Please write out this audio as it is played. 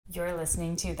You're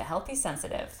listening to The Healthy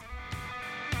Sensitive.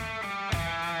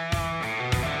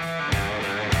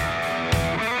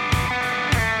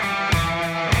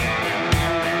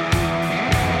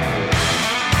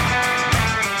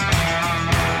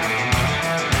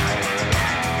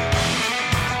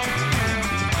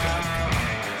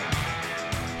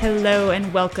 Hello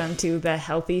and welcome to The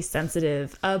Healthy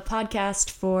Sensitive, a podcast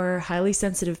for highly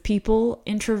sensitive people,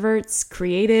 introverts,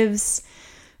 creatives,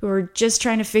 who are just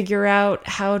trying to figure out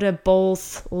how to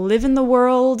both live in the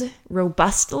world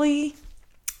robustly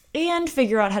and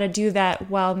figure out how to do that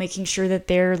while making sure that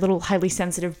their little highly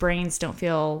sensitive brains don't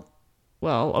feel,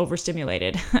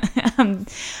 overstimulated.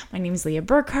 My name is Leah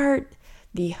Burkhart,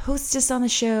 the hostess on the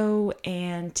show,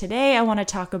 and today I want to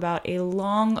talk about a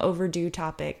long overdue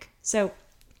topic. So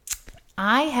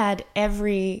I had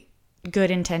every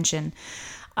good intention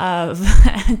of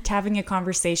having a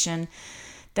conversation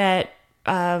that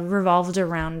revolved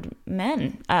around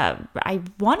men. I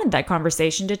wanted that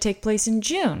conversation to take place in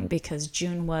June because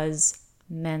June was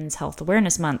Men's Health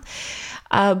Awareness Month.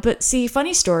 But see,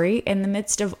 funny story, in the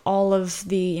midst of all of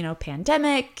the,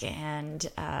 pandemic and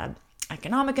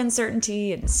economic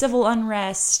uncertainty and civil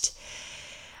unrest,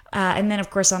 and then,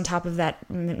 of course, on top of that,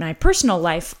 in my personal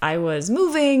life, I was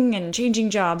moving and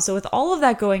changing jobs. So with all of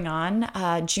that going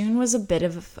on, June was a bit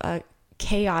of a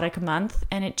chaotic month,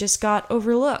 and it just got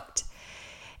overlooked.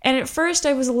 And at first,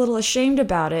 I was a little ashamed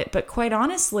about it, but quite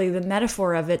honestly, the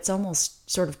metaphor of it's almost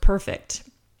sort of perfect,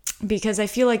 because I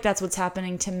feel like that's what's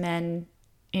happening to men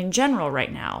in general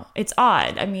right now. It's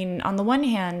odd. I mean, on the one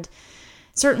hand,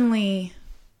 certainly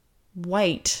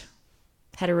white,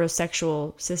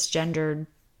 heterosexual, cisgendered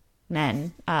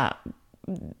men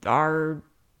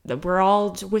we're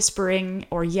all whispering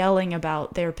or yelling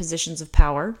about their positions of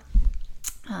power.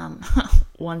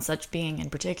 One such being in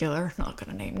particular, not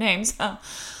going to name names.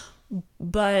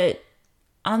 But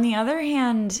on the other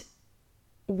hand,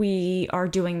 we are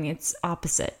doing its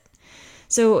opposite.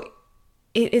 So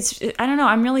it's I don't know,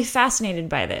 I'm really fascinated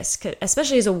by this,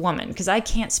 especially as a woman, because I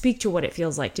can't speak to what it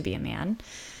feels like to be a man.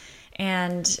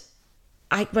 And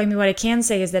I mean, what I can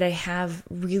say is that I have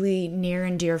really near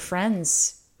and dear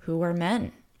friends who are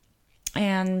men.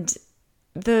 And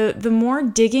the more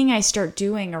digging I start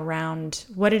doing around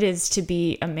what it is to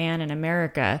be a man in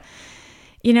America,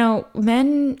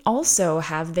 men also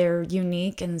have their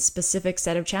unique and specific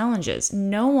set of challenges.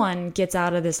 No one gets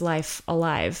out of this life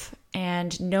alive,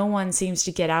 and no one seems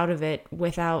to get out of it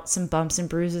without some bumps and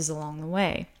bruises along the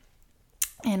way.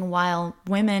 And while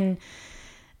women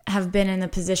have been in the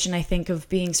position, I think, of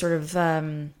being sort of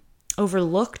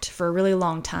overlooked for a really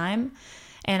long time.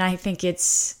 And I think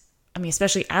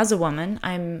especially as a woman,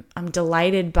 I'm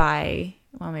delighted by,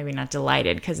 well, maybe not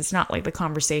delighted because it's not like the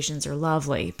conversations are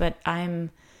lovely, but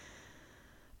I'm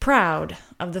proud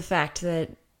of the fact that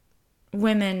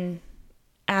women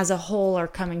as a whole are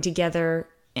coming together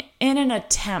in an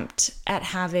attempt at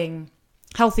having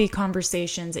healthy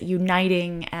conversations, at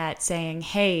uniting, at saying,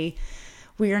 hey,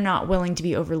 we are not willing to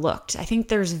be overlooked. I think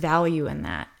there's value in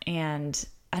that. And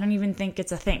I don't even think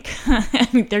it's a think. I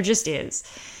mean, there just is.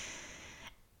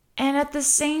 And at the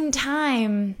same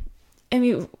time,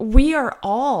 we are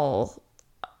all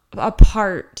a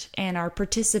part and are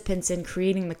participants in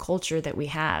creating the culture that we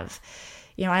have.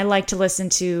 I like to listen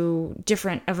to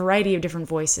a variety of different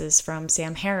voices, from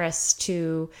Sam Harris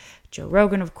to Joe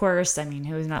Rogan, of course. I mean,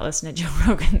 who's not listening to Joe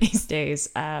Rogan these days?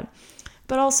 But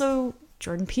also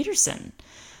Jordan Peterson,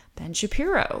 Ben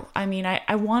Shapiro. I mean,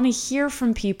 I want to hear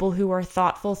from people who are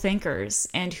thoughtful thinkers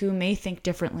and who may think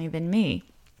differently than me.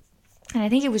 And I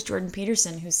think it was Jordan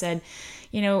Peterson who said,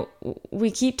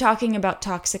 we keep talking about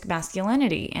toxic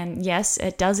masculinity. And yes,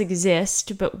 it does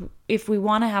exist. But if we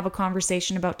want to have a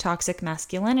conversation about toxic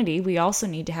masculinity, we also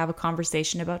need to have a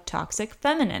conversation about toxic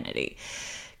femininity.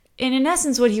 And in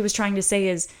essence, what he was trying to say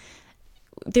is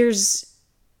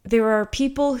there are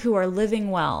people who are living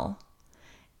well,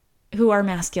 who are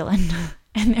masculine,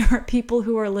 and there are people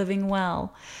who are living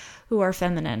well, who are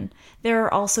feminine. There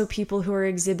are also people who are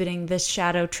exhibiting the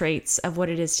shadow traits of what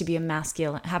it is to be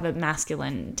have a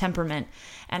masculine temperament.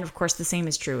 And of course, the same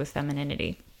is true with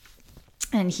femininity.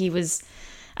 And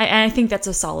I think that's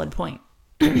a solid point.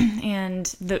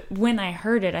 And when I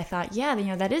heard it, I thought, yeah,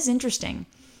 that is interesting.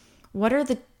 What are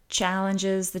the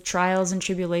challenges, the trials and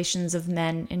tribulations of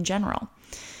men in general?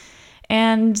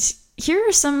 And here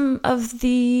are some of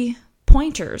the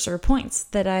pointers or points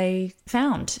that I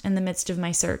found in the midst of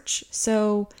my search.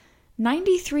 So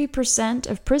 93%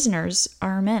 of prisoners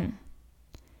are men.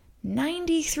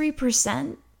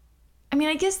 93%? I mean,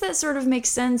 I guess that sort of makes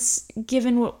sense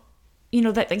given what,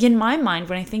 that in my mind,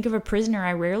 when I think of a prisoner,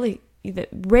 I rarely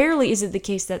rarely is it the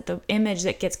case that the image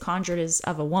that gets conjured is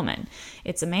of a woman.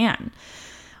 It's a man.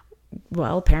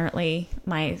 Well, apparently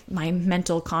my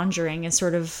mental conjuring is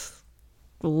sort of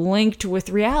linked with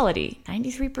reality.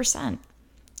 93%.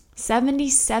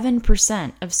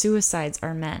 77% of suicides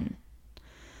are men.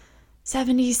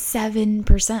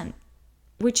 77%.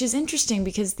 Which is interesting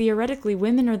because theoretically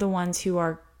women are the ones who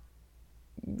are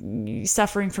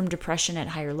suffering from depression at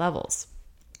higher levels.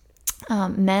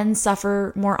 Men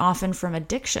suffer more often from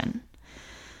addiction.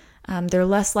 They're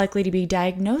less likely to be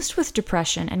diagnosed with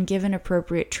depression and given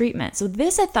appropriate treatment. So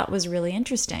this I thought was really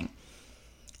interesting.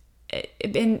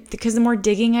 And because the more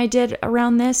digging I did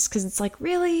around this, because it's like,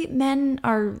 really, men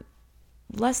are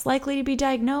less likely to be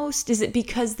diagnosed? Is it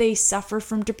because they suffer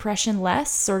from depression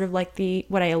less? Sort of like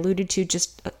what I alluded to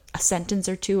just a sentence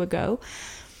or two ago.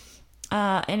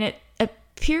 And it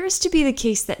appears to be the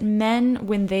case that men,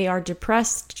 when they are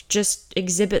depressed, just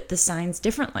exhibit the signs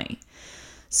differently.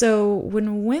 So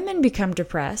when women become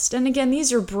depressed, and again,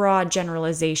 these are broad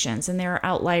generalizations, and there are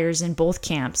outliers in both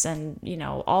camps, and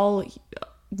all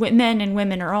men and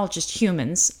women are all just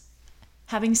humans.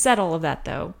 Having said all of that,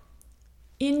 though,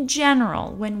 in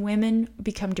general, when women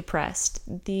become depressed,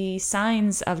 the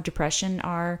signs of depression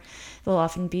they'll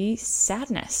often be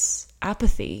sadness,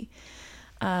 apathy,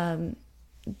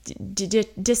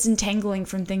 disentangling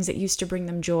from things that used to bring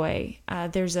them joy.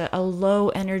 There's a low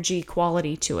energy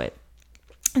quality to it.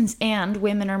 And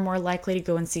women are more likely to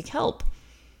go and seek help,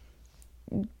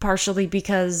 partially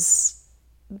because,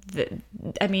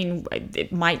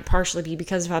 it might partially be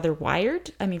because of how they're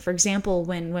wired. For example,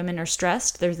 when women are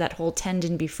stressed, there's that whole tend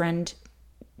and befriend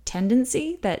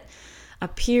tendency that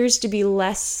appears to be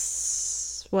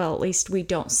less, well, at least we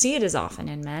don't see it as often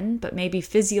in men, but maybe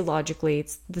physiologically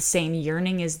it's the same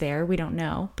yearning is there. We don't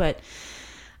know. But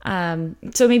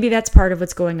so maybe that's part of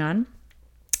what's going on.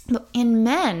 But in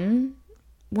men,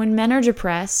 when men are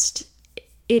depressed,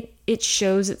 it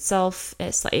shows itself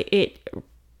as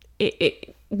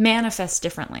it manifests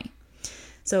differently.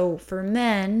 So for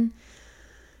men,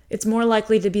 it's more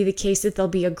likely to be the case that they'll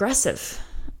be aggressive,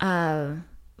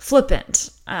 flippant.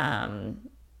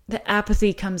 The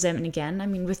apathy comes in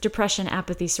again. With depression,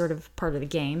 apathy is sort of part of the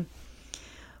game.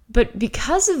 But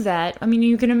because of that,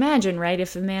 you can imagine, right?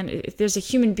 If there's a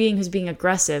human being who's being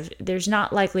aggressive, there's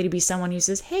not likely to be someone who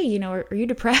says, hey, are you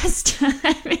depressed?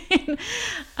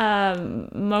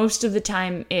 Most of the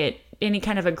time, any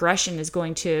kind of aggression is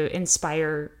going to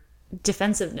inspire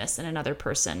defensiveness in another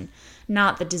person,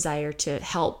 not the desire to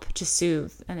help, to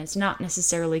soothe. And it's not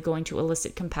necessarily going to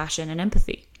elicit compassion and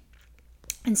empathy.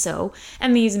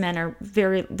 And these men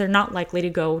they're not likely to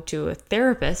go to a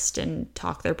therapist and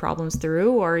talk their problems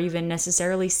through or even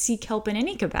necessarily seek help in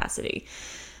any capacity.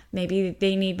 Maybe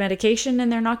they need medication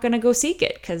and they're not going to go seek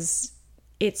it because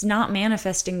it's not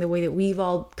manifesting the way that we've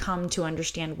all come to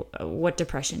understand what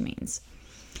depression means.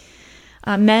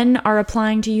 Men are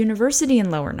applying to university in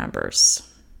lower numbers.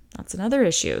 That's another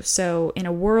issue. So in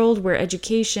a world where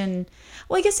education,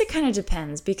 well, I guess it kind of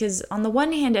depends because on the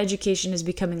one hand, education is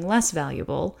becoming less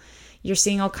valuable. You're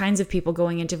seeing all kinds of people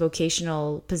going into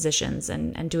vocational positions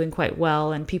and doing quite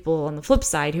well, and people on the flip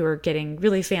side who are getting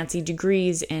really fancy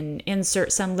degrees in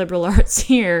insert some liberal arts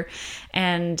here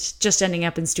and just ending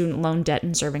up in student loan debt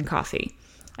and serving coffee.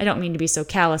 I don't mean to be so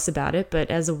callous about it,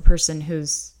 but as a person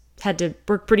who's had to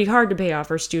work pretty hard to pay off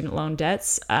her student loan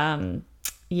debts,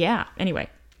 anyway.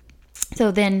 So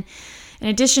then, in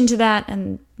addition to that,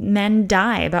 and men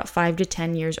die about 5 to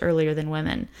 10 years earlier than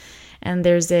women. And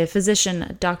there's a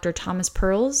physician, Dr. Thomas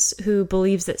Perls, who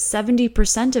believes that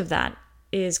 70% of that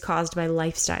is caused by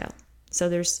lifestyle. So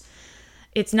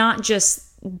it's not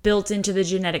just built into the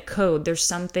genetic code. There's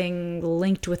something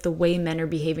linked with the way men are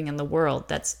behaving in the world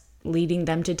that's leading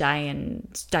them to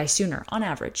die sooner, on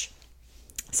average.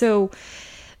 So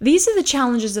these are the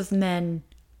challenges of men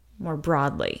more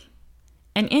broadly.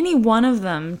 And any one of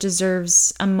them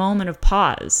deserves a moment of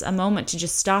pause, a moment to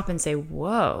just stop and say,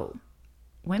 whoa,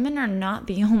 women are not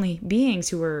the only beings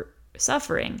who are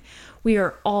suffering. We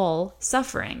are all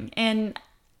suffering. And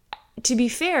to be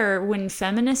fair, when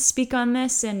feminists speak on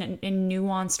this in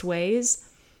nuanced ways,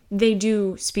 they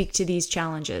do speak to these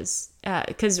challenges.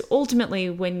 Because ultimately,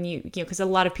 when because a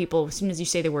lot of people, as soon as you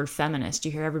say the word feminist,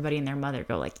 you hear everybody and their mother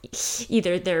go like,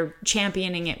 either they're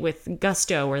championing it with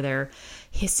gusto or they're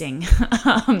hissing.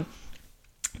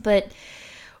 But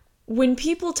when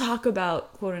people talk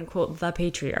about, quote unquote, the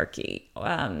patriarchy,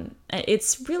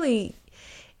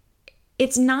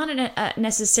 it's not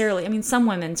necessarily, some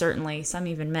women certainly, some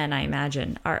even men, I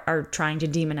imagine, are trying to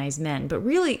demonize men, but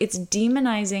really it's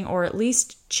demonizing or at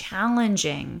least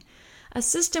challenging a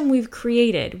system we've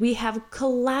created. We have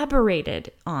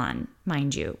collaborated on,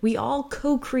 mind you. We all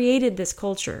co-created this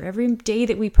culture. Every day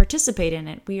that we participate in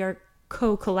it, we are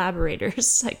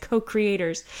co-collaborators, like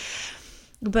co-creators.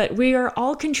 But we are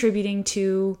all contributing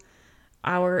to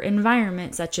our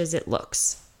environment such as it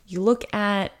looks. You look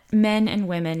at men and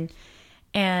women,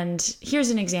 and here's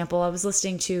an example. I was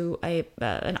listening to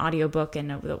an audiobook,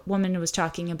 and a woman was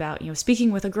talking about,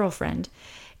 speaking with a girlfriend,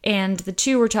 and the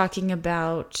two were talking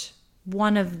about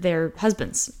one of their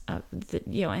husbands,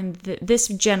 this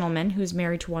gentleman who's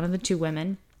married to one of the two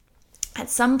women at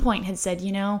some point had said,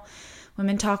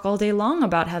 women talk all day long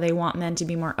about how they want men to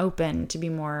be more open, to be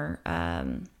more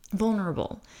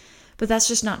vulnerable, but that's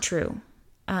just not true.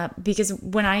 Because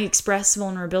when I express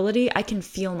vulnerability, I can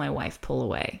feel my wife pull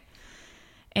away.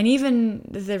 And even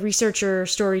the researcher,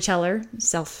 storyteller,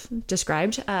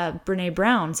 self-described, Brene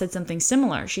Brown, said something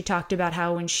similar. She talked about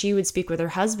how when she would speak with her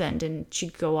husband, and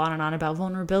she'd go on and on about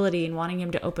vulnerability and wanting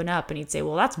him to open up, and he'd say,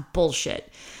 well, that's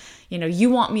bullshit. You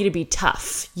want me to be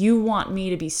tough. You want me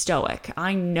to be stoic.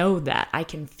 I know that. I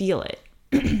can feel it.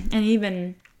 And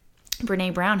even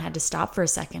Brene Brown had to stop for a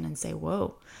second and say,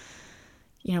 whoa,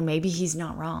 maybe he's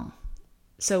not wrong.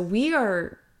 So we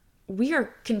are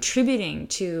contributing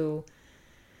to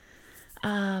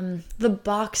the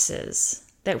boxes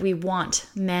that we want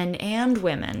men and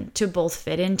women to both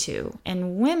fit into.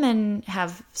 And women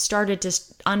have started to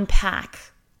unpack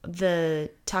the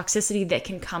toxicity that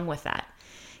can come with that.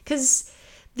 Because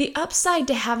the upside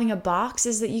to having a box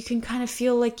is that you can kind of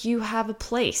feel like you have a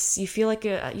place. You feel like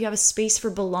you have a space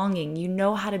for belonging. You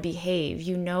know how to behave.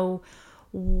 You know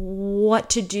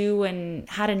what to do and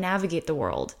how to navigate the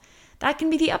world. That can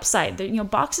be the upside.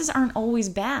 Boxes aren't always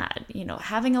bad.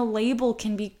 Having a label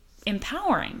can be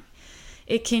empowering.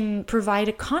 It can provide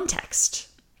a context.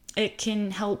 It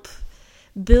can help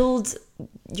build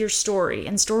your story,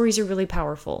 and stories are really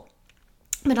powerful.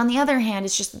 But on the other hand,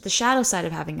 it's just that the shadow side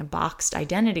of having a boxed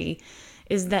identity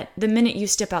is that the minute you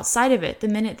step outside of it, the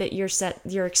minute that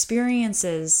your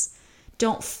experiences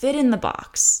don't fit in the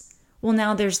box, well,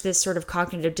 now there's this sort of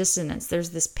cognitive dissonance. There's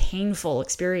this painful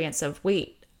experience of,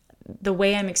 wait, the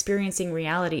way I'm experiencing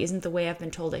reality isn't the way I've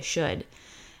been told I should.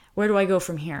 Where do I go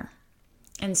from here?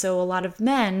 And so a lot of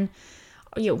men,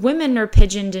 women are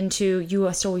pigeoned into, you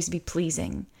must always be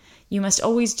pleasing. You must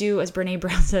always do, as Brene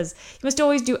Brown says, you must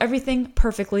always do everything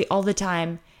perfectly all the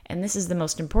time. And this is the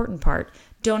most important part.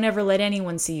 Don't ever let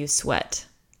anyone see you sweat.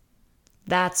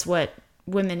 That's what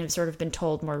women have sort of been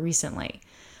told more recently.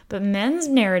 But men's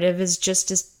narrative is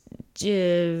just as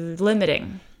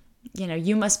limiting.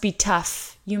 You must be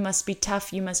tough. You must be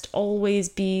tough. You must always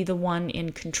be the one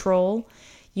in control.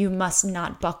 You must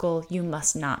not buckle. You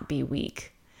must not be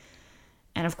weak.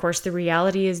 And of course, the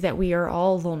reality is that we are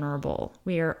all vulnerable.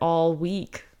 We are all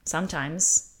weak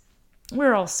sometimes.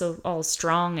 We're also all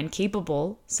strong and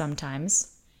capable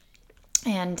sometimes.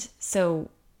 And so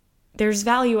there's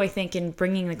value, I think, in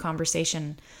bringing the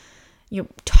conversation,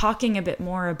 talking a bit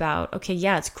more about, okay,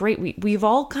 yeah, it's great. We've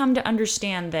all come to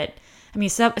understand that,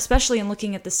 especially in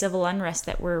looking at the civil unrest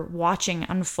that we're watching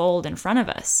unfold in front of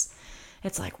us.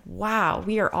 It's like, wow,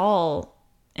 we are all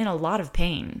in a lot of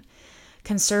pain.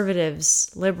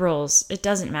 Conservatives, liberals, it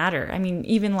doesn't matter.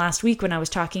 Even last week when I was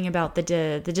talking about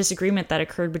the disagreement that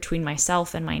occurred between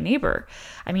myself and my neighbor,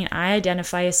 I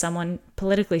identify as someone,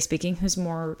 politically speaking, who's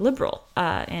more liberal,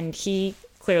 and he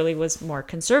clearly was more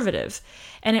conservative.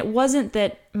 And it wasn't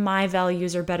that my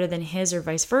values are better than his or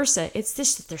vice versa. It's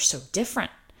just that they're so different.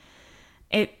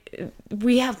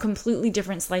 We have completely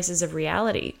different slices of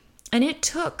reality. And it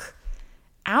took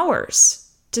hours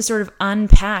to sort of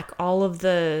unpack all of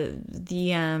the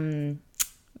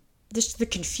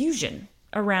confusion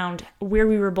around where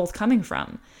we were both coming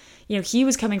from. He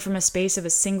was coming from a space of a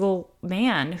single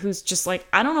man who's just like,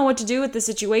 I don't know what to do with the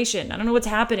situation. I don't know what's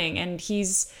happening. And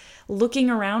he's looking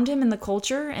around him in the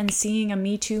culture and seeing a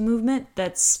Me Too movement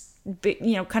that's,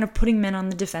 kind of putting men on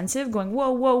the defensive, going, whoa,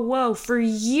 whoa, whoa, for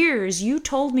years you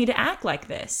told me to act like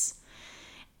this.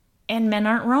 And men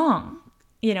aren't wrong.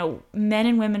 Men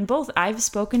and women both. I've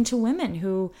spoken to women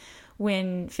who,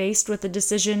 when faced with the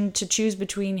decision to choose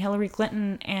between Hillary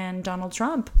Clinton and Donald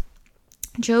Trump,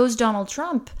 chose Donald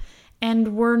Trump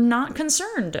and were not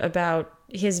concerned about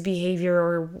his behavior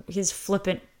or his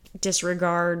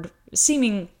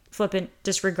seeming flippant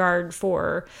disregard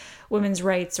for women's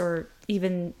rights or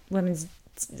even women's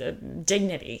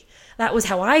dignity. That was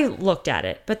how I looked at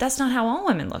it, but that's not how all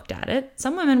women looked at it.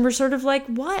 Some women were sort of like,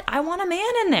 what? I want a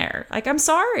man in there. Like, I'm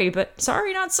sorry, but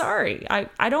sorry, not sorry.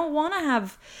 I don't want to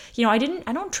have, I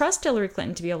don't trust Hillary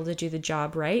Clinton to be able to do the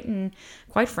job right. And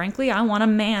quite frankly, I want a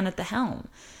man at the helm.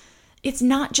 it's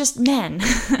not just men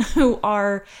who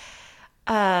are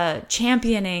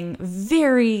championing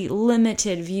very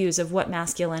limited views of what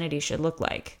masculinity should look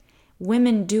like.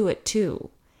 Women do it too,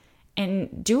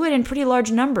 and do it in pretty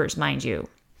large numbers, mind you.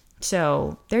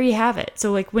 So there you have it.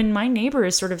 So like when my neighbor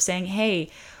is sort of saying,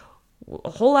 hey, a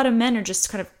whole lot of men are just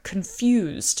kind of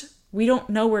confused. We don't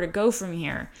know where to go from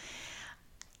here.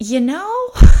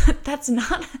 That's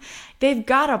not, they've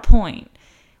got a point.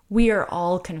 We are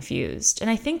all confused. And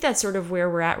I think that's sort of where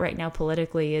we're at right now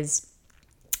politically is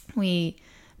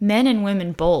men and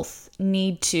women both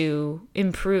need to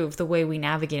improve the way we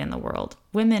navigate in the world.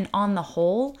 Women on the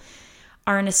whole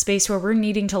are in a space where we're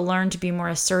needing to learn to be more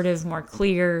assertive, more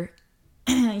clear,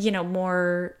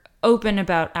 more open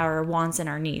about our wants and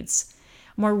our needs,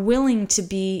 more willing to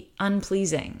be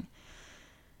unpleasing.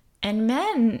 And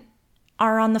men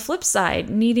are on the flip side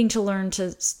needing to learn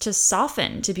to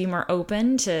soften, to be more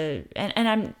open to, and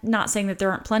I'm not saying that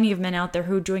there aren't plenty of men out there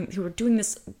who are doing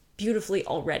this beautifully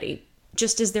already,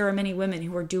 just as there are many women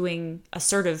who are doing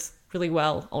assertive really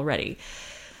well already.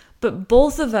 But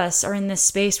both of us are in this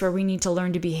space where we need to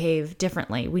learn to behave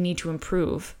differently. We need to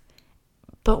improve.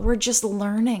 But we're just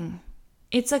learning.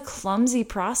 It's a clumsy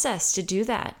process to do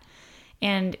that.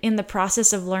 And in the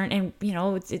process of learning,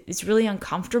 it's really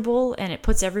uncomfortable and it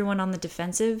puts everyone on the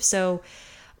defensive. So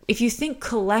if you think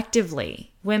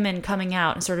collectively, women coming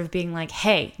out and sort of being like,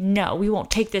 hey, no, we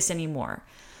won't take this anymore.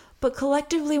 But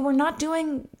collectively, we're not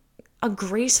doing a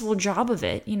graceful job of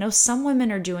it. Some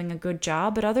women are doing a good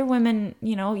job, but other women,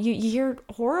 you hear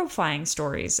horrifying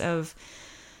stories of,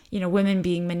 women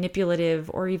being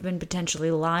manipulative or even potentially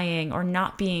lying or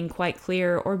not being quite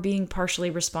clear or being partially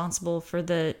responsible for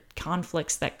the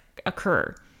conflicts that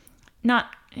occur.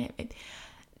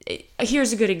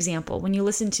 Here's a good example. When you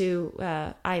listen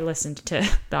to, I listened to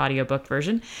the audiobook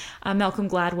version, Malcolm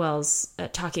Gladwell's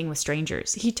Talking with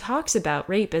Strangers. He talks about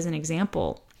rape as an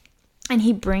example, and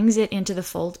he brings it into the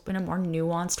fold in a more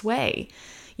nuanced way.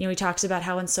 He talks about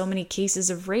how in so many cases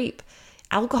of rape,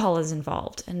 alcohol is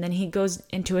involved. And then he goes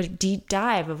into a deep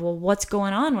dive of, well, what's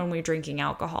going on when we're drinking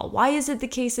alcohol? Why is it the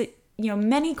case that,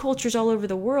 many cultures all over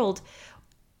the world,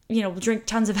 drink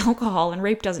tons of alcohol and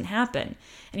rape doesn't happen?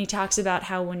 And he talks about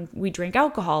how when we drink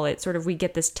alcohol, we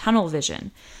get this tunnel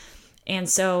vision. And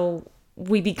so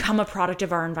we become a product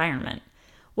of our environment.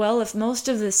 Well, if most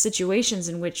of the situations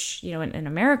in which, in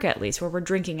America at least, where we're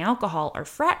drinking alcohol are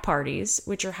frat parties,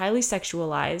 which are highly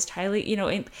sexualized,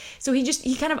 so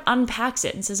he kind of unpacks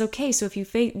it and says, okay, so if you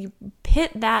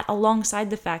pit that alongside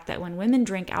the fact that when women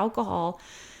drink alcohol,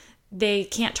 they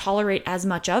can't tolerate as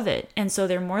much of it. And so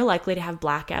they're more likely to have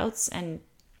blackouts and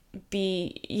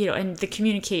be, and the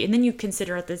communicate. And then you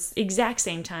consider at this exact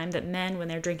same time that men, when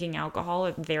they're drinking alcohol,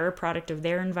 they're a product of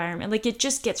their environment. Like it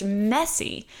just gets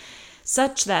messy.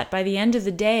 Such that by the end of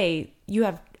the day, you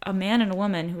have a man and a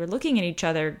woman who are looking at each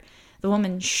other, the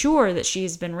woman sure that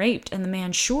she's been raped and the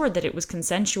man sure that it was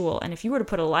consensual. And if you were to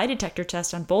put a lie detector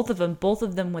test on both of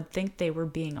them would think they were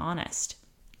being honest.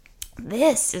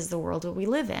 This is the world that we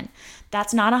live in.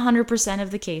 That's not 100% of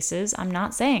the cases. I'm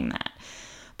not saying that.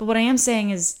 But what I am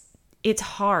saying is it's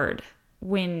hard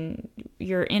when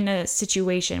you're in a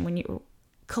situation, when you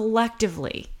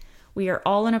collectively, we are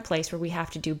all in a place where we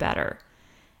have to do better.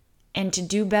 And to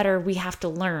do better, we have to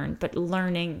learn, but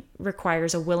learning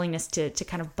requires a willingness to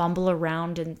kind of bumble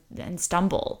around and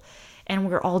stumble. And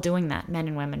we're all doing that, men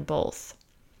and women both.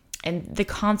 And the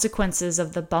consequences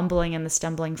of the bumbling and the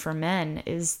stumbling for men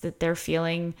is that they're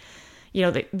feeling,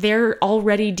 that they're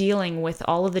already dealing with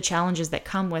all of the challenges that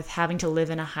come with having to live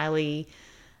in a highly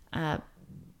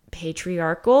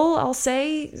patriarchal, I'll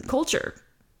say, culture.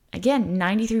 Again,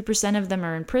 93% of them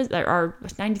are in prison.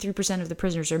 93% of the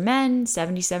prisoners are men.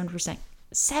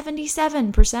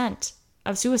 77%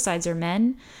 of suicides are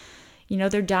men.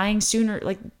 They're dying sooner.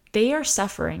 Like they are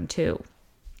suffering too.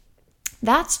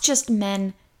 That's just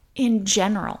men in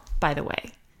general, by the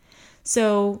way.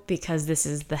 So, because this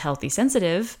is the healthy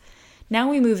sensitive, now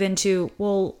we move into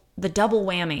the double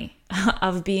whammy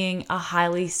of being a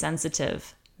highly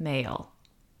sensitive male.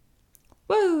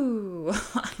 Woo!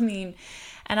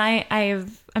 And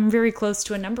I'm very close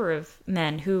to a number of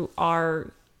men who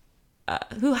have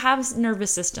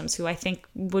nervous systems who I think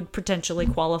would potentially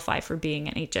qualify for being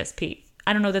an HSP.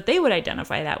 I don't know that they would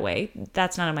identify that way.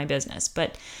 That's none of my business.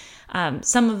 But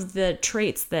some of the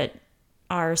traits that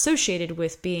are associated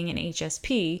with being an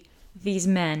HSP, these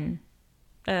men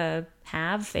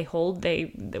have, they hold,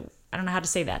 I don't know how to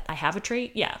say that. I have a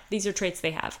trait? Yeah, these are traits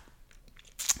they have.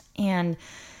 And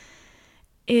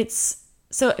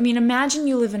imagine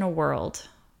you live in a world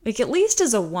Like, at least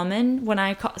as a woman, when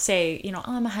I say, oh,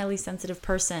 I'm a highly sensitive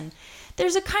person,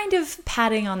 there's a kind of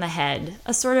patting on the head,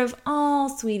 a sort of,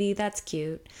 oh, sweetie, that's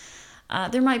cute.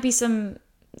 There might be some,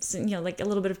 like a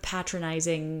little bit of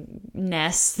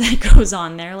patroningingness that goes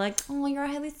on there. Like, oh, you're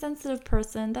a highly sensitive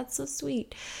person. That's so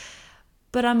sweet.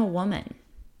 But I'm a woman.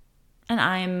 And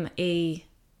I'm a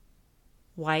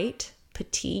white,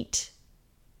 petite,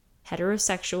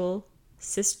 heterosexual,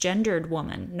 cisgendered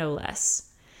woman, no less.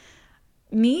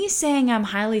 Me saying I'm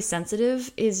highly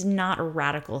sensitive is not a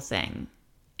radical thing.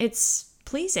 It's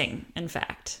pleasing, in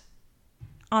fact,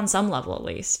 on some level at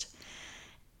least.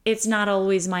 It's not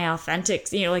always my authentic,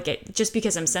 just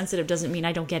because I'm sensitive doesn't mean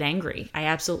I don't get angry. I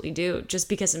absolutely do. Just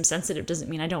because I'm sensitive doesn't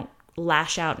mean I don't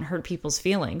lash out and hurt people's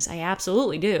feelings. I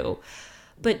absolutely do.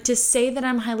 But to say that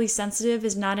I'm highly sensitive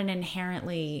is not an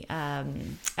inherently,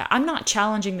 I'm not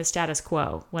challenging the status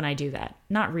quo when I do that.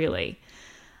 Not really.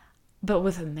 But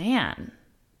with a man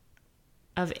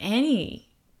of any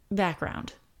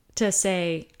background to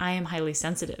say I am highly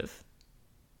sensitive,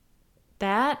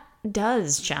 that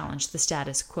does challenge the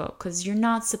status quo because you're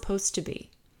not supposed to be.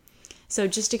 So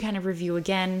just to kind of review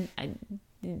again,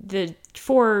 the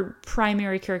 4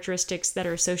 primary characteristics that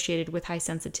are associated with high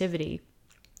sensitivity.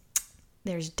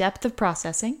 There's depth of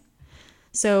processing.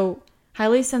 So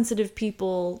highly sensitive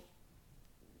people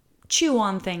chew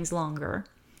on things longer.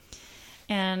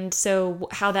 And so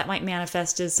how that might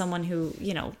manifest is someone who,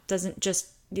 doesn't just,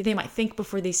 they might think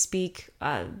before they speak.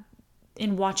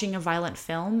 In watching a violent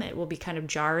film, it will be kind of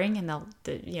jarring, and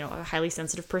a highly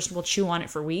sensitive person will chew on it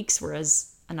for weeks,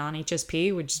 whereas a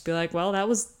non-HSP would just be like, well, that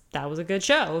was a good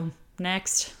show.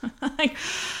 Next.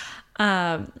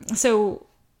 So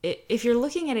if you're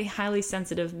looking at a highly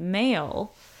sensitive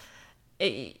male,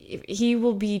 he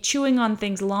will be chewing on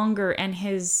things longer, and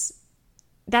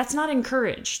that's not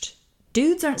encouraged.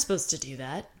 Dudes aren't supposed to do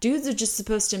that. Dudes are just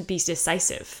supposed to be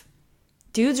decisive.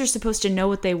 Dudes are supposed to know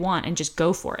what they want and just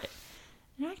go for it.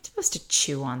 You're not supposed to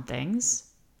chew on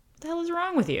things. What the hell is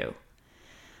wrong with you?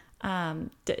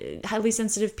 Highly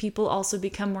sensitive people also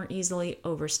become more easily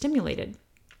overstimulated.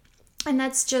 And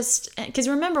that's just, because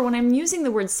remember, when I'm using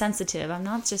the word sensitive, I'm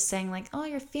not just saying like, oh,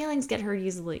 your feelings get hurt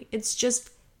easily. It's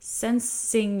just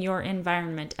sensing your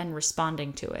environment and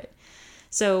responding to it.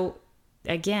 So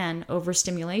again,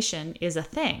 overstimulation is a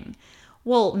thing.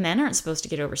 Well, men aren't supposed to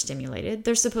get overstimulated.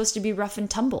 They're supposed to be rough and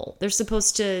tumble. They're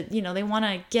supposed to, they want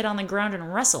to get on the ground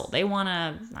and wrestle. They want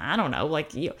to, I don't know,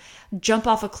 jump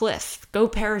off a cliff, go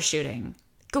parachuting,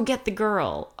 go get the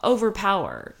girl,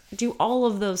 overpower, do all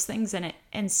of those things in it.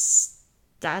 And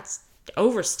that's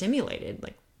overstimulated.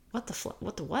 Like, what the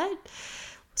what?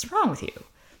 What's wrong with you?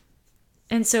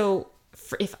 And so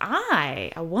if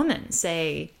I, a woman,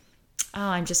 say, oh,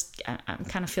 I'm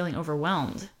kind of feeling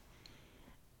overwhelmed,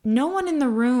 no one in the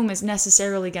room is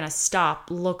necessarily going to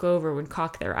stop, look over, and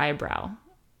cock their eyebrow.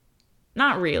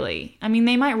 Not really. I mean,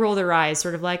 they might roll their eyes,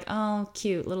 sort of like, oh,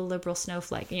 cute, little liberal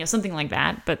snowflake, something like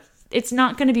that. But it's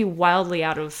not going to be wildly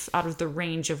out of the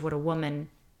range of what a woman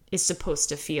is supposed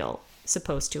to feel,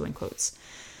 supposed to, in quotes.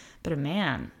 But a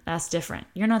man, that's different.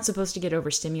 You're not supposed to get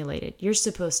overstimulated. You're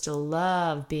supposed to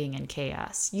love being in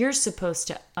chaos. You're supposed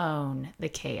to own the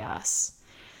chaos.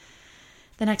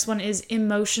 The next one is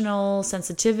emotional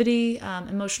sensitivity,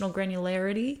 emotional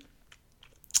granularity.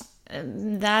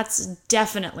 That's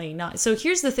definitely not. So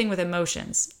here's the thing with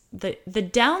emotions. The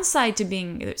downside to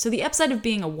the upside of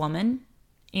being a woman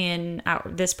in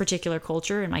this particular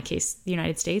culture, in my case, the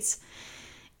United States,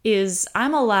 is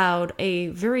I'm allowed a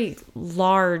very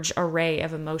large array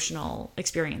of emotional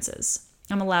experiences.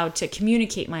 I'm allowed to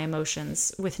communicate my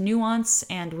emotions with nuance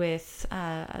and with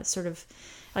sort of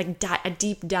like a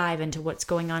deep dive into what's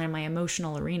going on in my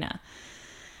emotional arena.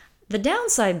 The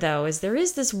downside, though, is there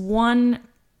is this one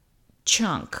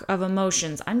chunk of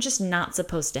emotions I'm just not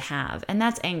supposed to have, and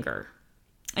that's anger.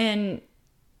 And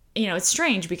it's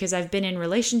strange because I've been in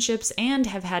relationships and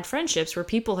have had friendships where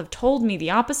people have told me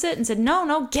the opposite and said,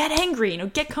 no, get angry,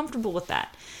 get comfortable with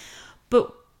that. But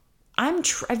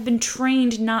I've been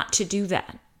trained not to do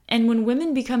that. And when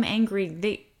women become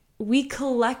angry, we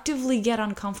collectively get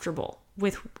uncomfortable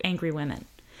with angry women.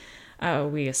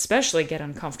 We especially get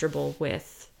uncomfortable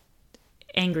with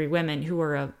angry women who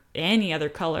are of any other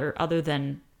color other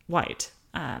than white.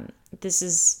 This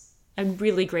is a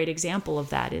really great example of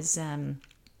that is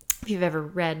if you've ever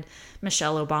read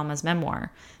Michelle Obama's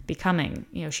memoir, Becoming,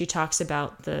 she talks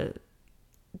about the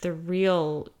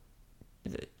real,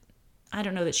 I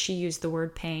don't know that she used the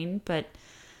word pain, but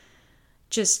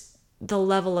just the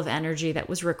level of energy that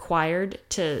was required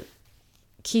to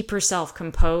keep herself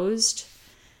composed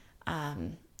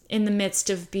in the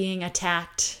midst of being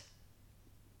attacked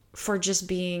for just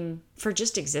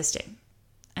existing.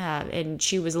 And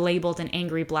she was labeled an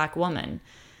angry black woman.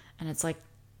 And it's like,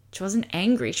 she wasn't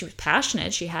angry. She was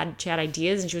passionate. She had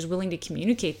ideas and she was willing to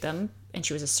communicate them, and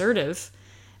she was assertive.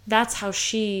 That's how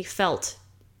she felt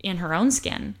in her own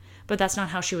skin, but that's not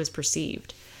how she was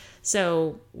perceived.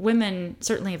 So women,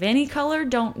 certainly of any color,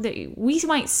 we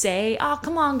might say, oh,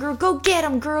 come on, girl, go get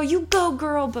him, girl, you go,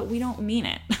 girl, but we don't mean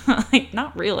it. Like,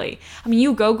 not really. I mean,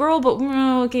 you go, girl, but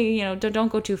okay,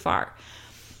 don't go too far.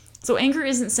 So anger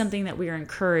isn't something that we are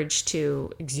encouraged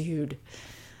to exude.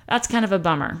 That's kind of a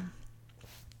bummer.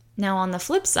 Now, on the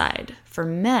flip side, for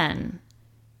men,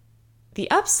 the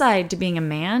upside to being a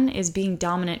man is being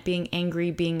dominant, being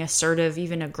angry, being assertive,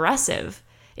 even aggressive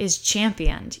is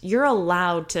championed. You're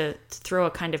allowed to throw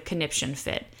a kind of conniption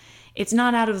fit. It's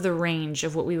not out of the range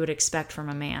of what we would expect from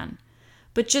a man.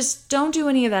 But just don't do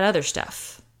any of that other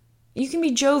stuff. You can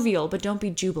be jovial, but don't be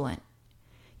jubilant.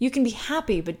 You can be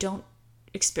happy, but don't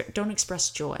express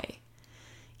joy.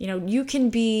 You can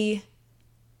be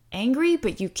angry,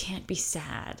 but you can't be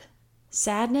sad.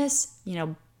 Sadness,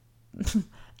 no.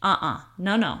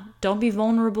 Don't be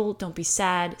vulnerable. Don't be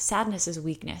sad. Sadness is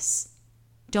weakness.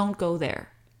 Don't go there.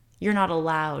 You're not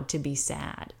allowed to be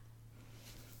sad.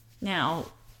 Now,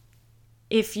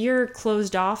 if you're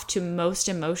closed off to most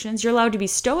emotions, you're allowed to be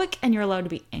stoic and you're allowed to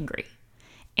be angry.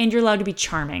 And you're allowed to be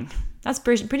charming. That's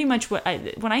pretty much when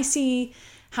I see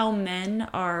how men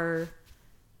are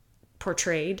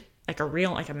portrayed, like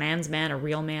a man's man, a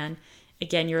real man.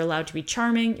 Again, you're allowed to be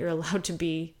charming. You're allowed to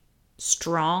be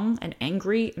strong and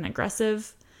angry and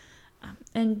aggressive.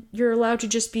 And you're allowed to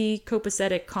just be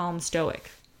copacetic, calm, stoic.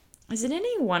 Is it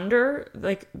any wonder,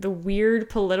 like, the weird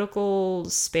political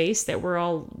space that we're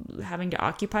all having to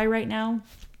occupy right now?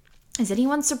 Is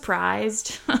anyone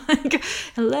surprised?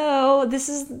 Hello, this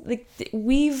is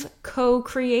we've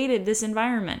co-created this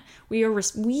environment. We are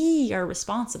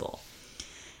responsible.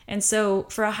 And so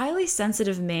for a highly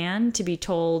sensitive man to be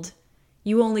told,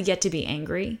 you only get to be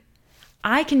angry,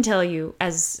 I can tell you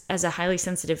as a highly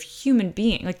sensitive human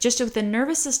being, like just with the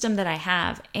nervous system that I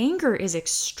have, anger is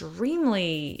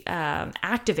extremely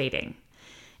activating.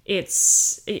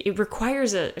 It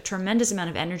requires a tremendous amount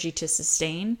of energy to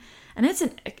sustain, and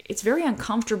it's very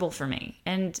uncomfortable for me.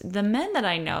 And the men that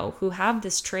I know who have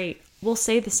this trait will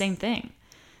say the same thing.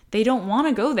 They don't want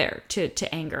to go there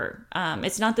to anger.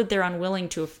 It's not that they're unwilling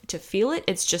to feel it.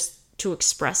 It's just to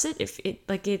express it.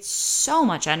 It's so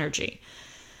much energy.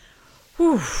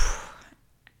 Whew.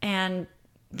 And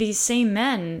these same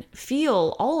men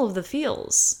feel all of the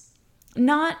feels,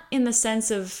 not in the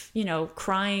sense of,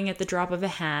 crying at the drop of a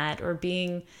hat or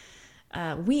being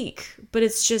weak, but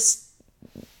it's just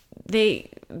the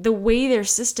way their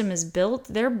system is built,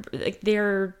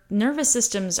 their nervous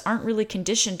systems aren't really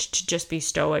conditioned to just be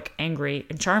stoic, angry,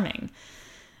 and charming.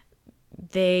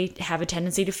 They have a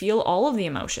tendency to feel all of the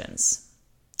emotions.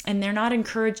 And they're not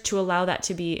encouraged to allow that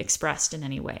to be expressed in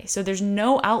any way. So there's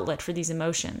no outlet for these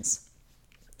emotions.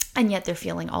 And yet they're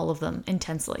feeling all of them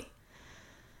intensely.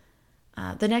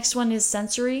 The next one is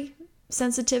sensory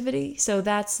sensitivity. So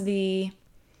that's the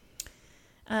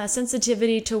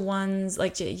sensitivity to one's,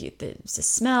 like to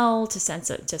smell, to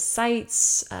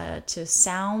sights, to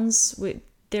sounds.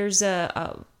 There's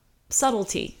a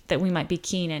subtlety that we might be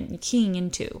keying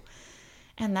into.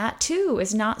 And that too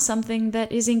is not something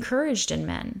that is encouraged in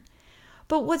men.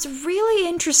 But what's really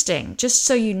interesting, just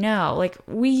so you know,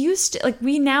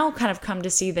 we now kind of come to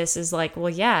see this as like,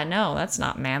 well, yeah, no, that's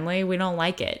not manly. We don't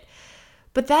like it.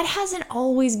 But that hasn't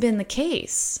always been the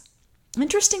case.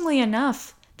 Interestingly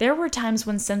enough, there were times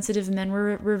when sensitive men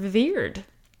were revered.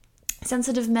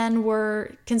 Sensitive men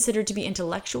were considered to be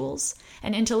intellectuals,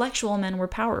 and intellectual men were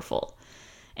powerful.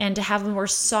 And to have a more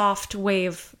soft way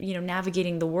of,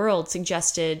 navigating the world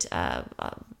suggested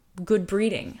good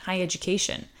breeding, high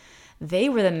education. They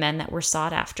were the men that were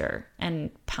sought after and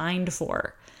pined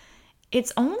for.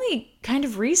 It's only kind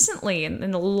of recently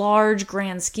in the large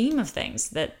grand scheme of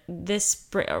things that this,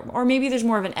 or maybe there's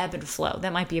more of an ebb and flow.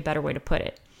 That might be a better way to put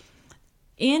it.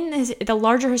 In the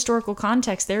larger historical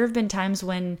context, there have been times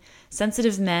when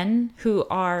sensitive men who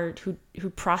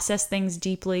process things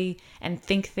deeply and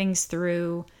think things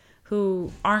through,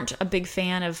 who aren't a big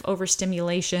fan of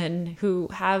overstimulation, who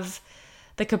have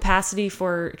the capacity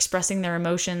for expressing their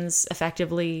emotions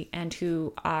effectively, and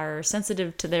who are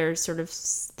sensitive to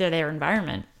their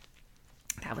environment,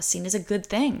 that was seen as a good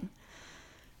thing.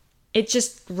 It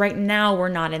just, right now, we're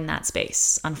not in that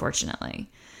space, unfortunately.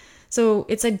 So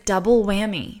it's a double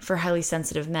whammy for highly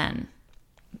sensitive men,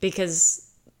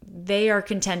 because they are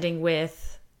contending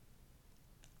with,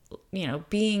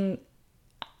 being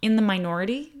in the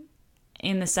minority,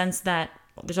 in the sense that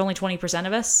there's only 20%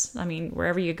 of us. I mean,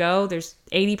 wherever you go, there's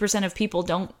 80% of people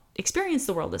don't experience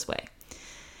the world this way.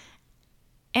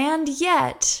 And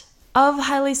yet, of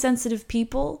highly sensitive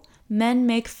people, men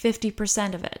make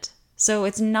 50% of it. So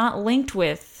it's not linked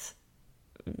with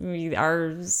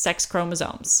our sex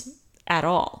chromosomes at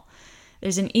all.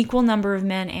 There's an equal number of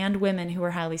men and women who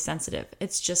are highly sensitive.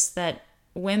 It's just that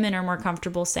women are more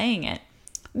comfortable saying it.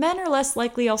 Men are less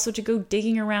likely also to go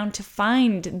digging around to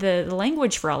find the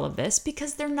language for all of this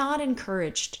because they're not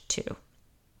encouraged to.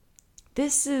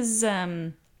 This is,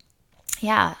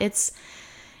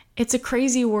 it's a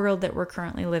crazy world that we're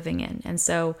currently living in. And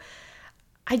so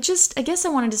I guess I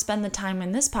wanted to spend the time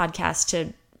in this podcast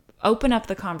to open up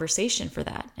the conversation for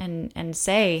that and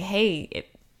say, hey,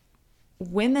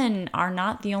 women are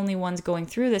not the only ones going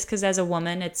through this, because as a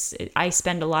woman, I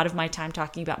spend a lot of my time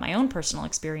talking about my own personal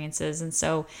experiences.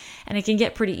 And it can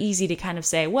get pretty easy to kind of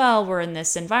say, well, we're in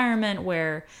this environment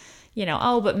where,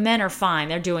 but men are fine.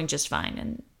 They're doing just fine.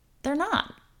 And they're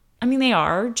not. I mean, they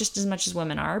are just as much as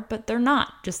women are, but they're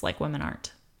not just like women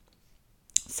aren't.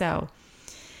 So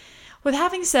with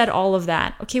having said all of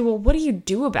that, okay, well, what do you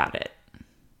do about it?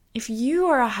 If you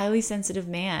are a highly sensitive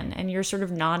man and you're sort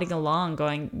of nodding along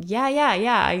going,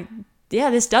 yeah,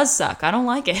 this does suck. I don't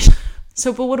like it.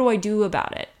 So, but what do I do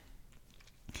about it?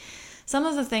 Some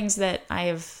of the things that I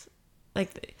have,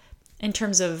 like in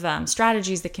terms of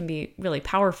strategies that can be really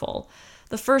powerful.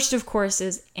 The first, of course,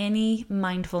 is any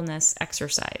mindfulness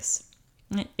exercise.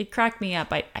 It cracked me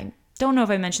up. I don't know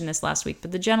if I mentioned this last week,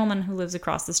 but the gentleman who lives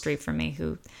across the street from me,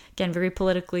 who, again, very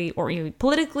politically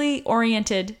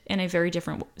oriented in a very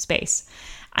different space,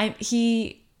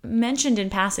 he mentioned in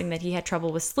passing that he had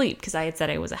trouble with sleep because I had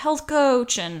said I was a health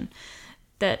coach and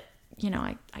that,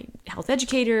 I health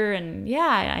educator, and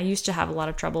I used to have a lot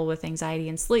of trouble with anxiety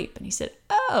and sleep. And he said,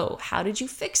 oh, how did you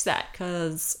fix that?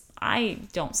 Because I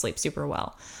don't sleep super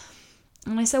well.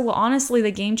 And I said, well, honestly,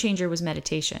 the game changer was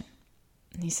meditation.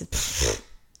 And he said,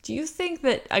 do you think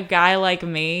that a guy like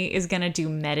me is going to do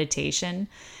meditation?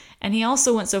 And he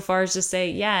also went so far as to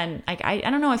say, and I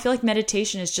don't know, I feel like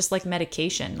meditation is just like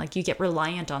medication. Like you get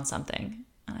reliant on something.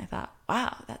 And I thought,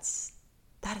 wow, that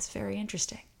is very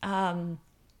interesting.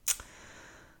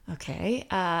 Okay.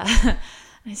 I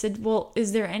said, well,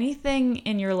 is there anything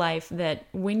in your life that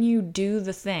when you do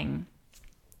the thing,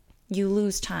 you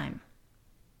lose time?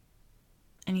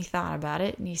 And he thought about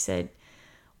it and he said,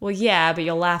 well, yeah, but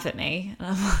you'll laugh at me. And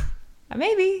I'm like,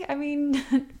 maybe. I mean,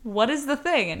 what is the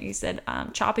thing? And he said,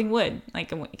 chopping wood,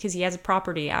 because he has a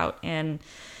property out in,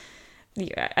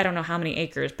 I don't know how many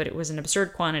acres, but it was an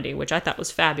absurd quantity, which I thought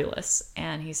was fabulous.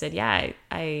 And he said,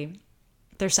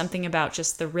 there's something about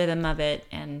just the rhythm of it,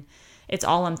 and it's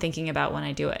all I'm thinking about when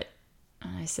I do it.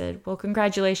 And I said, well,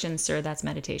 congratulations, sir, that's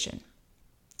meditation.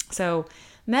 So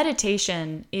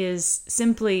meditation is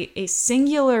simply a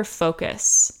singular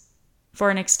focus for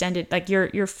an extended,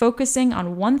 you're focusing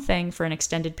on one thing for an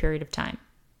extended period of time.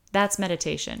 That's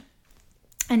meditation.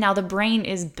 And now the brain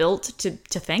is built to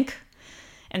think.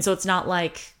 And so it's not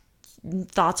like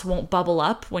thoughts won't bubble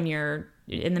up when you're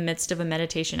in the midst of a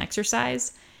meditation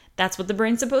exercise. That's what the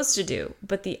brain's supposed to do.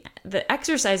 But the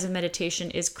exercise of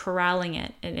meditation is corralling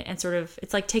it and sort of,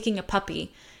 it's like taking a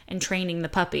puppy and training the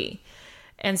puppy.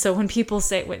 And so when people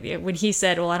say, when he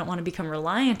said, well, I don't want to become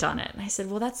reliant on it. And I said,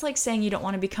 well, that's like saying you don't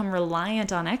want to become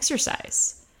reliant on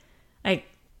exercise.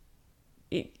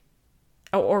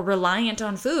 Or reliant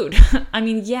on food. I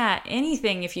mean,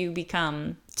 anything, if you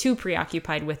become too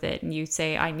preoccupied with it and you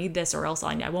say, I need this or else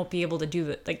I won't be able to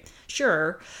do it.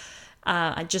 Sure.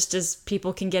 Just as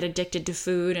people can get addicted to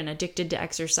food and addicted to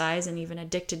exercise and even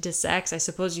addicted to sex, I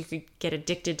suppose you could get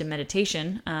addicted to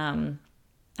meditation.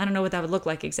 I don't know what that would look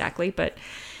like exactly, but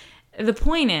the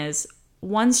point is,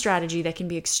 one strategy that can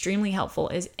be extremely helpful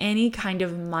is any kind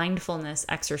of mindfulness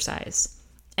exercise.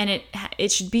 And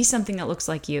it should be something that looks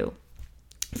like you.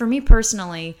 For me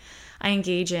personally, I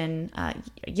engage in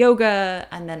yoga,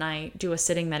 and then I do a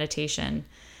sitting meditation,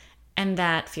 and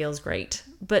that feels great.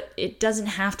 But it doesn't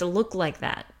have to look like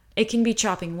that. It can be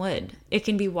chopping wood. It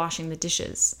can be washing the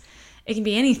dishes. It can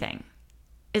be anything.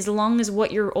 As long as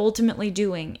what you're ultimately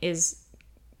doing is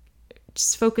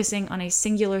just focusing on a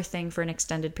singular thing for an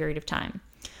extended period of time.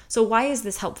 So why is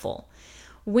this helpful?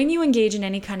 When you engage in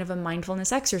any kind of a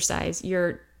mindfulness exercise,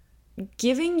 you're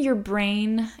giving your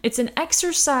brain, it's an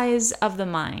exercise of the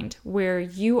mind where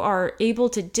you are able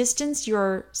to distance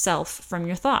yourself from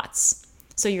your thoughts.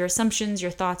 So your assumptions,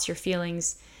 your thoughts, your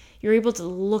feelings, you're able to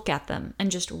look at them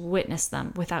and just witness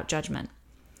them without judgment.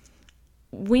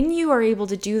 When you are able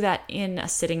to do that in a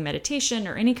sitting meditation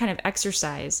or any kind of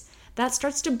exercise, that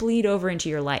starts to bleed over into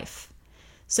your life.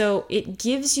 So it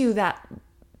gives you that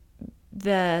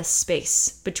the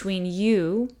space between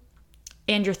you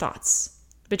and your thoughts,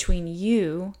 between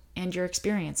you and your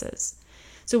experiences.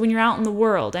 So when you're out in the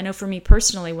world, I know for me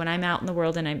personally, when I'm out in the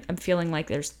world and I'm feeling like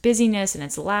there's busyness and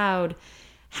it's loud,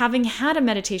 having had a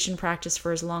meditation practice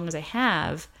for as long as I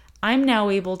have, I'm now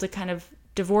able to kind of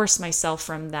divorce myself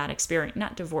from that experience.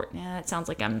 Not divorce, it sounds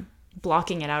like I'm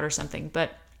blocking it out or something,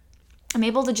 but I'm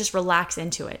able to just relax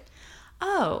into it.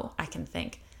 Oh, I can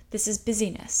think, this is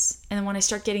busyness. And then when I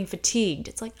start getting fatigued,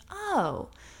 it's like, oh,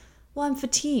 well, I'm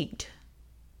fatigued.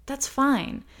 That's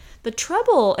fine. The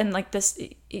trouble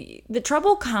the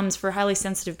trouble comes for highly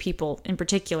sensitive people in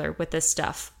particular with this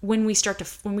stuff when we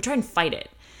try and fight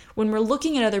it. When we're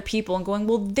looking at other people and going,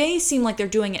 well, they seem like they're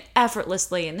doing it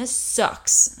effortlessly and this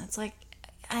sucks. It's like,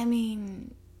 I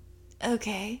mean,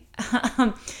 okay.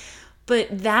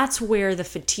 But that's where the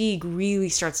fatigue really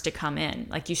starts to come in.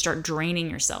 Like you start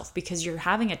draining yourself because you're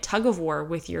having a tug of war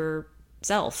with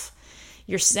yourself.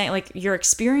 You're saying, like, you're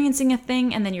experiencing a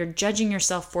thing and then you're judging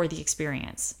yourself for the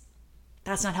experience.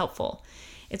 That's not helpful.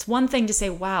 It's one thing to say,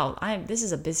 wow, this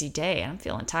is a busy day and I'm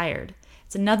feeling tired.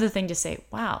 It's another thing to say,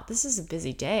 wow, this is a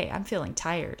busy day. I'm feeling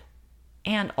tired.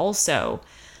 And also,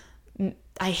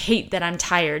 I hate that I'm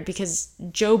tired because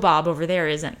Joe Bob over there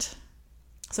isn't.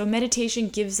 So meditation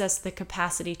gives us the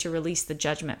capacity to release the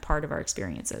judgment part of our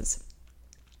experiences.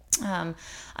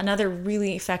 Another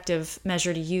really effective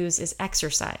measure to use is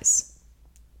exercise.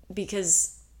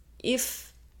 Because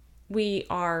if we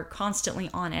are constantly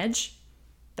on edge,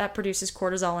 that produces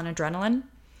cortisol and adrenaline.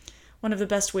 One of the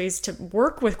best ways to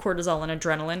work with cortisol and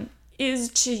adrenaline is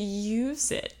to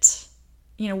use it.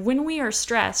 You know, when we are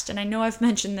stressed, and I know I've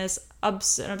mentioned this an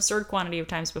absurd quantity of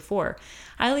times before,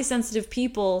 highly sensitive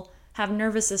people have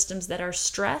nervous systems that are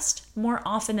stressed more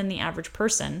often than the average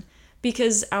person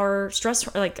because our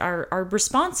stress, like our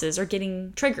responses are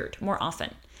getting triggered more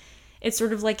often. It's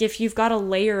sort of like if you've got a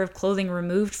layer of clothing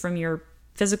removed from your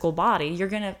physical body, you're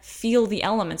going to feel the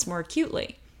elements more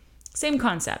acutely. Same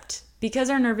concept. Because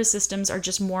our nervous systems are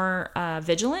just more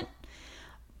vigilant,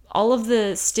 all of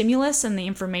the stimulus and the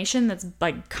information that's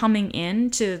like coming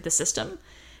into the system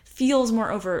feels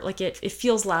more it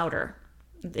feels louder.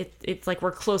 It's like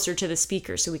we're closer to the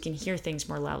speaker so we can hear things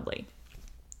more loudly.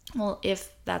 Well,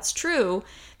 if that's true,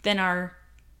 then our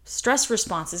stress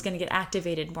response is going to get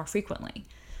activated more frequently.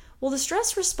 Well, the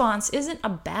stress response isn't a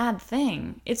bad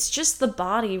thing. It's just the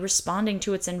body responding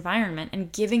to its environment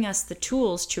and giving us the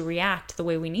tools to react the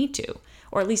way we need to,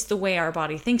 or at least the way our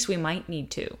body thinks we might need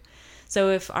to. So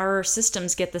if our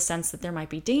systems get the sense that there might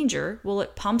be danger, well,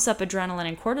 it pumps up adrenaline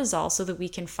and cortisol so that we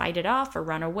can fight it off or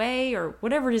run away or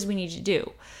whatever it is we need to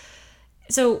do.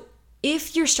 So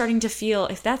if you're starting to feel,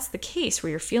 if that's the case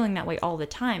where you're feeling that way all the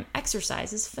time,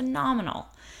 exercise is phenomenal.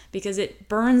 Because it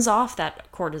burns off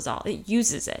that cortisol, it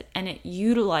uses it, and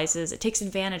it takes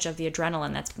advantage of the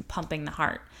adrenaline that's pumping the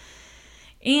heart.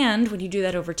 And when you do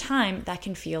that over time, that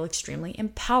can feel extremely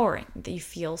empowering, that you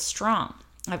feel strong.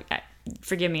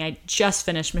 Forgive me, I just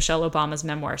finished Michelle Obama's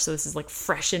memoir, so this is like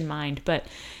fresh in mind. But,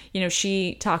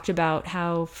 she talked about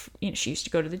how, she used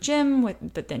to go to the gym,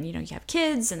 but then, you have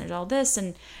kids and there's all this,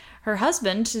 and her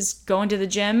husband is going to the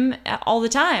gym all the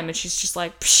time, and she's just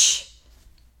like, psh.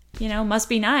 Must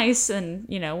be nice. And,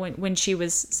 when she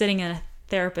was sitting in a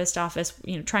therapist office,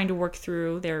 trying to work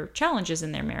through their challenges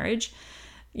in their marriage,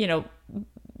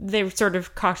 they sort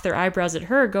of cocked their eyebrows at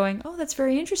her going, oh, that's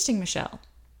very interesting, Michelle.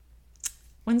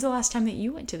 When's the last time that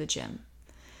you went to the gym?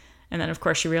 And then, of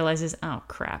course, she realizes, oh,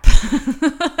 crap.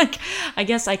 I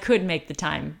guess I could make the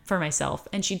time for myself.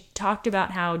 And she talked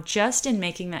about how just in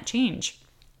making that change,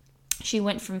 she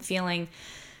went from feeling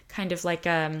kind of like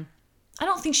I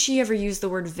don't think she ever used the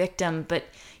word victim, but,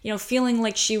 feeling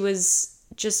like she was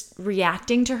just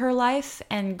reacting to her life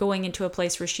and going into a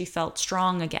place where she felt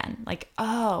strong again. Like,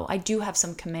 oh, I do have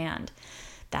some command.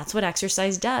 That's what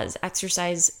exercise does.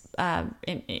 Exercise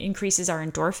increases our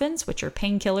endorphins, which are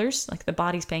painkillers, like the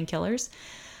body's painkillers.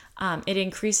 It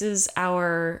increases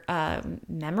our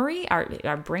memory,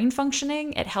 our brain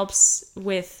functioning. It helps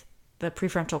with the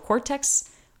prefrontal cortex,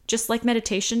 just like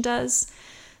meditation does.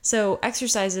 So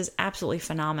exercise is absolutely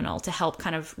phenomenal to help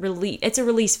kind of release. It's a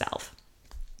release valve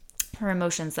for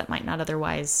emotions that might not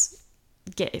otherwise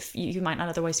you might not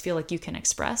otherwise feel like you can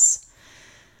express.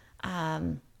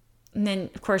 And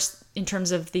then, of course, in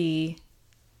terms of the,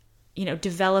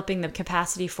 developing the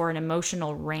capacity for an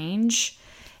emotional range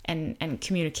and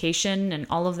communication and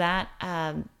all of that,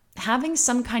 having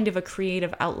some kind of a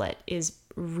creative outlet is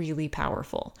really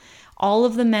powerful. All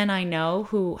of the men I know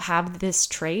who have this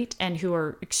trait and who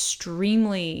are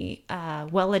extremely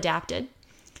well adapted,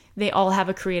 they all have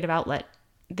a creative outlet.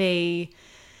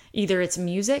 Either it's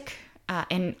music,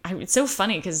 And it's so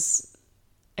funny because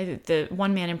the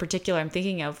one man in particular I'm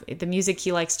thinking of, the music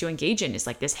he likes to engage in is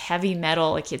like this heavy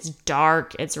metal, like it's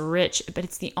dark, it's rich, but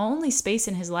it's the only space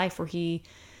in his life where he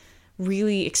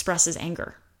really expresses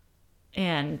anger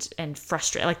and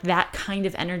frustration, like that kind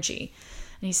of energy.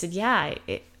 And he said, yeah,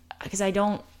 because I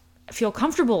don't feel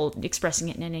comfortable expressing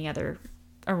it in any other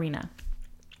arena.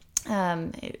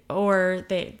 Or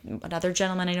another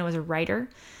gentleman I know is a writer.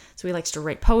 So he likes to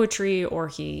write poetry, or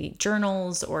he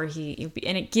journals, and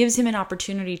it gives him an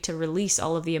opportunity to release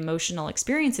all of the emotional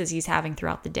experiences he's having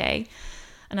throughout the day.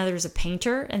 Another is a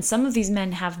painter, and some of these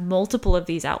men have multiple of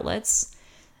these outlets.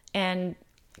 And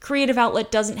creative outlet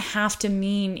doesn't have to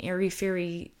mean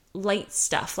airy-fairy light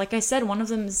stuff. Like I said, one of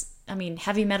them is,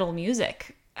 heavy metal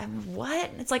music.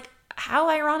 What? It's like, how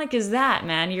ironic is that,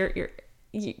 man?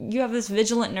 You have this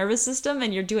vigilant nervous system,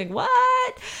 and you're doing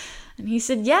what? And he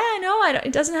said, yeah, I know,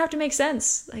 it doesn't have to make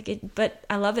sense, but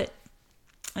I love it.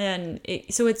 And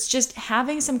so it's just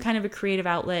having some kind of a creative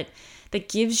outlet that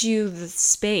gives you the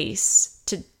space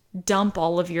to dump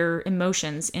all of your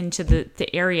emotions into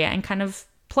the area and kind of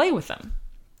play with them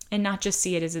and not just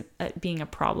see it as being a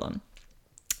problem.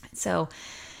 So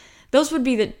those would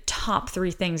be the top 3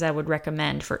 things I would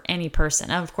recommend for any person.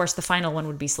 Of course, the final one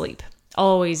would be sleep.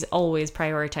 Always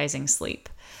prioritizing sleep.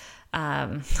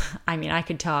 I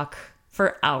could talk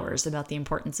for hours about the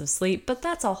importance of sleep, but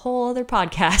that's a whole other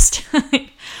podcast.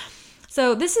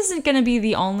 So this isn't going to be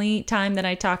the only time that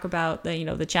I talk about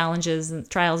the challenges and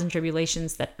trials and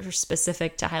tribulations that are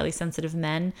specific to highly sensitive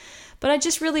men. But I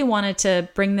just really wanted to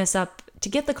bring this up to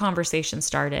get the conversation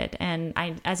started. And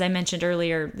as I mentioned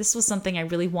earlier, this was something I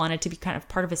really wanted to be kind of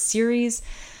part of a series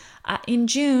in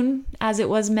June, as it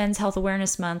was Men's Health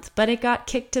Awareness Month, but it got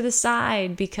kicked to the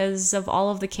side because of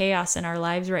all of the chaos in our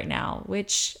lives right now,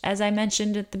 which, as I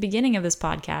mentioned at the beginning of this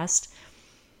podcast,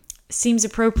 seems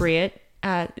appropriate.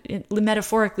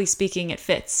 Metaphorically speaking, it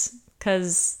fits,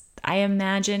 because I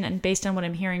imagine, and based on what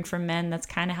I'm hearing from men, that's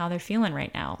kind of how they're feeling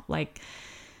right now. Like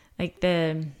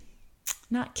the,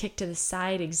 not kicked to the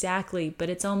side exactly, but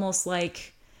it's almost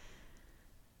like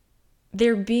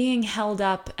they're being held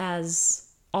up as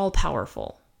all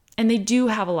powerful. And they do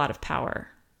have a lot of power,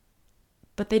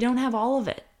 but they don't have all of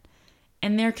it.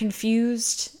 And they're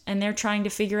confused, and they're trying to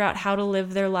figure out how to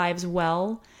live their lives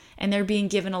well. And they're being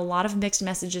given a lot of mixed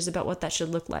messages about what that should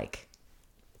look like.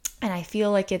 And I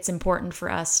feel like it's important for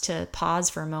us to pause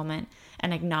for a moment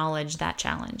and acknowledge that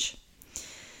challenge.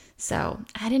 So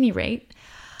at any rate,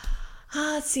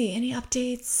 let's see, any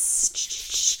updates?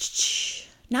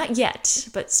 Not yet,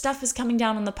 but stuff is coming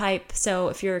down on the pipe. So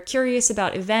if you're curious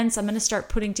about events, I'm going to start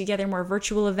putting together more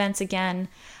virtual events again.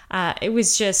 It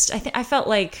was just, I felt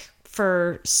like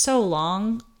for so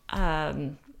long,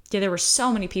 there were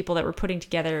so many people that were putting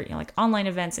together, like online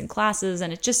events and classes,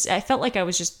 and I felt like I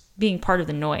was just being part of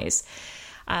the noise.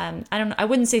 I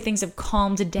wouldn't say things have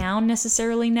calmed down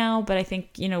necessarily now, but I think,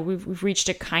 we've reached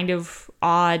a kind of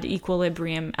odd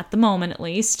equilibrium at the moment, at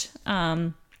least.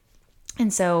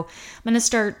 And so I'm going to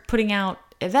start putting out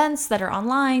events that are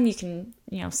online. You can,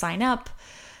 sign up.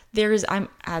 I'm,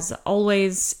 as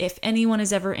always, if anyone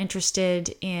is ever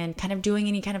interested in kind of doing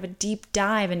any kind of a deep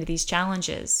dive into these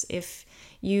challenges, if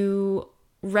you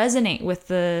resonate with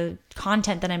the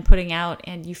content that I'm putting out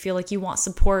and you feel like you want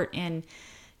support in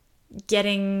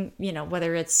getting,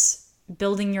 whether it's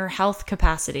building your health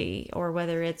capacity, or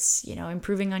whether it's,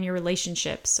 improving on your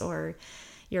relationships, or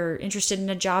you're interested in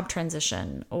a job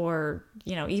transition, or,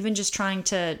 even just trying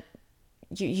to,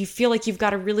 you feel like you've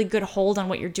got a really good hold on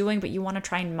what you're doing, but you want to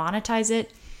try and monetize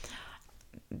it.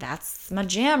 That's my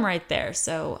jam right there.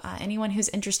 So anyone who's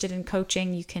interested in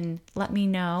coaching, you can let me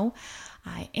know.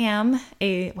 I am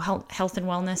a health and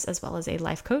wellness as well as a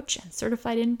life coach, and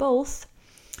certified in both.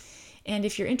 And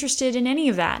if you're interested in any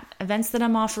of that, events that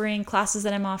I'm offering, classes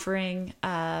that I'm offering,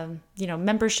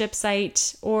 membership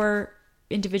site, or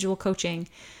individual coaching,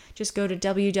 just go to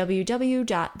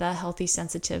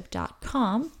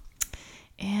www.thehealthysensitive.com.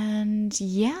 And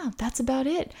yeah, that's about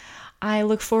it. I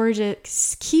look forward to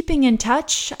keeping in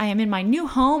touch. I am in my new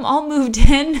home, all moved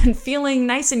in and feeling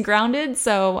nice and grounded.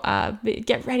 So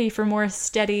get ready for more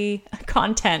steady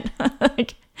content.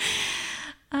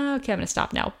 Okay, I'm going to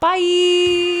stop now.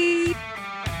 Bye.